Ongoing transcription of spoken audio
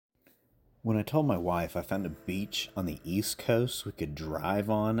When I told my wife I found a beach on the East Coast we could drive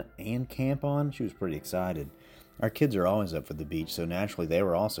on and camp on, she was pretty excited. Our kids are always up for the beach, so naturally they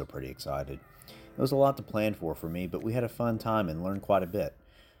were also pretty excited. It was a lot to plan for me, but we had a fun time and learned quite a bit.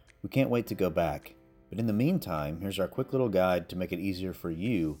 We can't wait to go back. But in the meantime, here's our quick little guide to make it easier for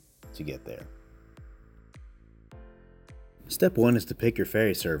you to get there. Step 1 is to pick your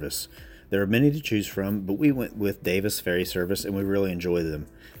ferry service. There are many to choose from, but we went with Davis Ferry Service and we really enjoyed them.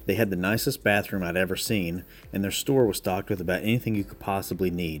 They had the nicest bathroom I'd ever seen, and their store was stocked with about anything you could possibly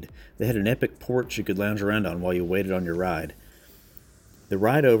need. They had an epic porch you could lounge around on while you waited on your ride. The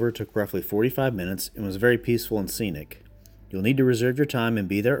ride over took roughly 45 minutes and was very peaceful and scenic. You'll need to reserve your time and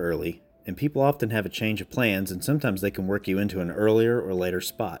be there early, and people often have a change of plans and sometimes they can work you into an earlier or later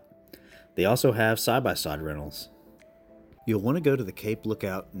spot. They also have side-by-side rentals. You'll want to go to the Cape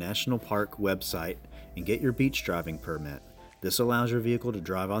Lookout National Park website and get your beach driving permit. This allows your vehicle to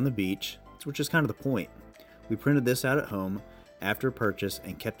drive on the beach, which is kind of the point. We printed this out at home after purchase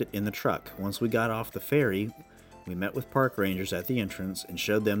and kept it in the truck. Once we got off the ferry, we met with park rangers at the entrance and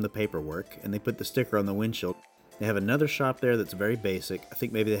showed them the paperwork, and they put the sticker on the windshield. They have another shop there that's very basic. I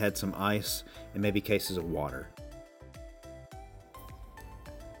think maybe they had some ice and maybe cases of water.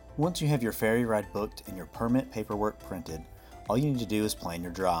 Once you have your ferry ride booked and your permit paperwork printed, all you need to do is plan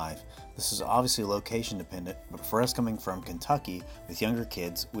your drive. This is obviously location dependent, but for us coming from Kentucky with younger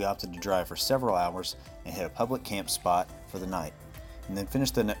kids, we opted to drive for several hours and hit a public camp spot for the night, and then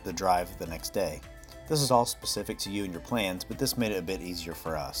finish the drive the next day. This is all specific to you and your plans, but this made it a bit easier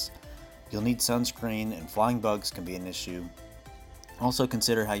for us. You'll need sunscreen, and flying bugs can be an issue. Also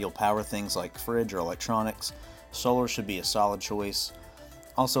consider how you'll power things like fridge or electronics. Solar should be a solid choice.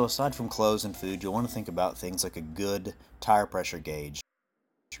 Also, aside from clothes and food, you'll want to think about things like a good tire pressure gauge,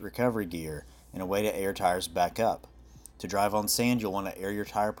 recovery gear, and a way to air tires back up. To drive on sand, you'll want to air your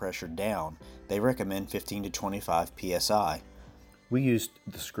tire pressure down. They recommend 15 to 25 psi. We used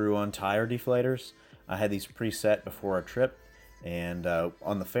the screw-on tire deflators. I had these preset before our trip, and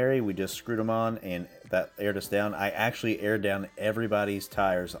on the ferry we just screwed them on and that aired us down. I actually aired down everybody's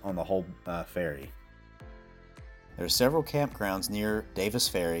tires on the whole ferry. There are several campgrounds near Davis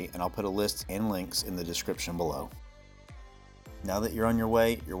Ferry, and I'll put a list and links in the description below. Now that you're on your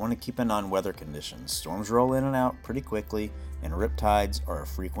way, you'll want to keep an eye on weather conditions. Storms roll in and out pretty quickly, and rip tides are a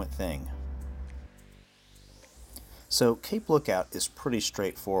frequent thing. So Cape Lookout is pretty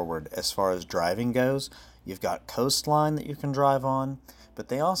straightforward as far as driving goes. You've got coastline that you can drive on, but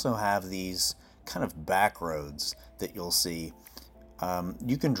they also have these kind of back roads that you'll see.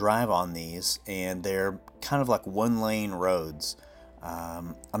 You can drive on these, and they're kind of like one-lane roads.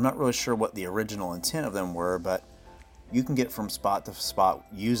 I'm not really sure what the original intent of them were, but you can get from spot to spot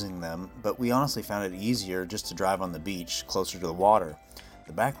using them, but we honestly found it easier just to drive on the beach closer to the water.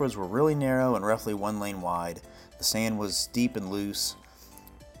 The back roads were really narrow and roughly one lane wide. The sand was deep and loose.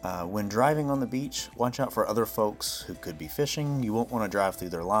 When driving on the beach, watch out for other folks who could be fishing. You won't want to drive through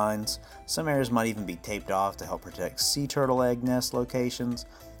their lines. Some areas might even be taped off to help protect sea turtle egg nest locations.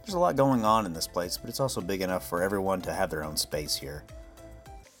 There's a lot going on in this place, but it's also big enough for everyone to have their own space here.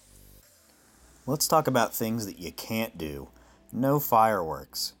 Let's talk about things that you can't do. No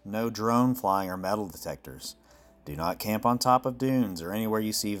fireworks, no drone flying or metal detectors. Do not camp on top of dunes or anywhere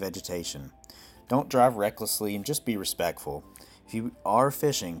you see vegetation. Don't drive recklessly and just be respectful. If you are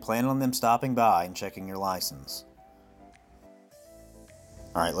fishing, plan on them stopping by and checking your license.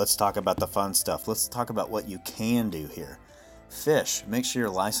 Alright, let's talk about the fun stuff. Let's talk about what you can do here. Fish. Make sure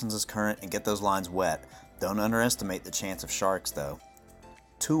your license is current and get those lines wet. Don't underestimate the chance of sharks though.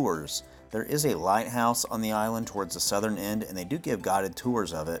 Tours. There is a lighthouse on the island towards the southern end, and they do give guided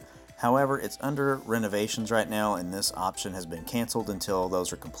tours of it. However, it's under renovations right now, and this option has been canceled until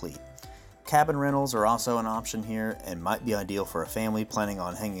those are complete. Cabin rentals are also an option here and might be ideal for a family planning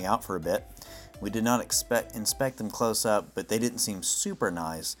on hanging out for a bit. We did not inspect them close up, but they didn't seem super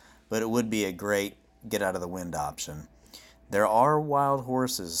nice, but it would be a great get out of the wind option. There are wild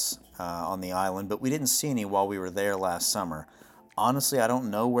horses on the island, but we didn't see any while we were there last summer. Honestly, I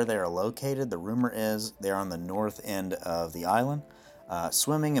don't know where they are located. The rumor is they're on the north end of the island.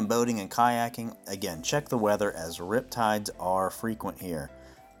 Swimming and boating and kayaking, again, check the weather as rip tides are frequent here,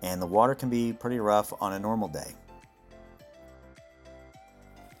 and the water can be pretty rough on a normal day.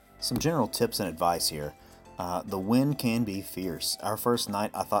 Some general tips and advice here. The wind can be fierce. Our first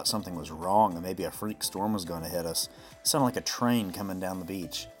night I thought something was wrong and maybe a freak storm was going to hit us. It sounded like a train coming down the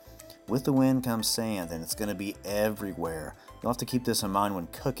beach. With the wind comes sand, and it's going to be everywhere. You'll have to keep this in mind when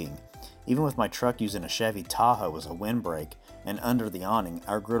cooking. Even with my truck using a Chevy Tahoe as a windbreak and under the awning,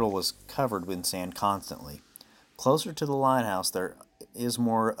 our griddle was covered in sand constantly. Closer to the lighthouse, there is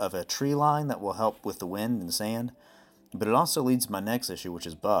more of a tree line that will help with the wind and sand, but it also leads to my next issue, which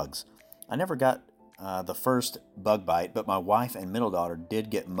is bugs. I never got the first bug bite, but my wife and middle daughter did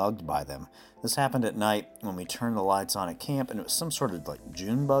get mugged by them. This happened at night when we turned the lights on at camp, and it was some sort of like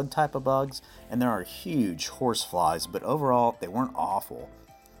June bug type of bugs, and there are huge horse flies, but overall they weren't awful.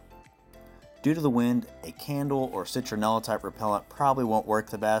 Due to the wind, a candle or citronella type repellent probably won't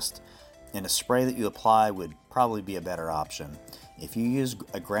work the best, and a spray that you apply would probably be a better option. If you use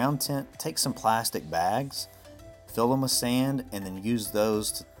a ground tent, take some plastic bags, fill them with sand, and then use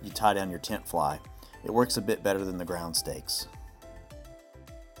those to tie down your tent fly. It works a bit better than the ground stakes.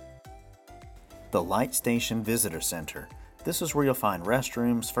 The Light Station Visitor Center. This is where you'll find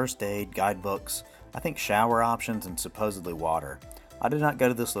restrooms, first aid, guidebooks, I think shower options, and supposedly water. I did not go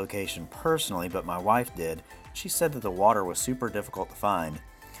to this location personally, but my wife did. She said that the water was super difficult to find.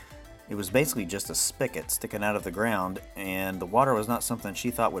 It was basically just a spigot sticking out of the ground, and the water was not something she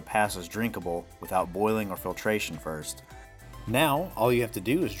thought would pass as drinkable without boiling or filtration first. Now, all you have to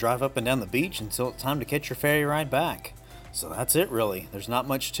do is drive up and down the beach until it's time to catch your ferry ride back. So that's it really, there's not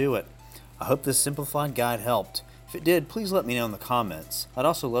much to it. I hope this simplified guide helped. If it did, please let me know in the comments. I'd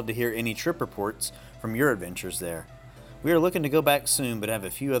also love to hear any trip reports from your adventures there. We are looking to go back soon, but have a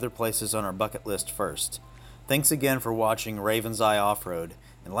few other places on our bucket list first. Thanks again for watching Raven's Eye Off-Road.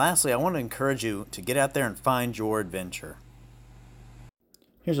 And lastly, I want to encourage you to get out there and find your adventure.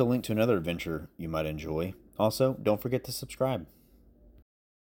 Here's a link to another adventure you might enjoy. Also, don't forget to subscribe.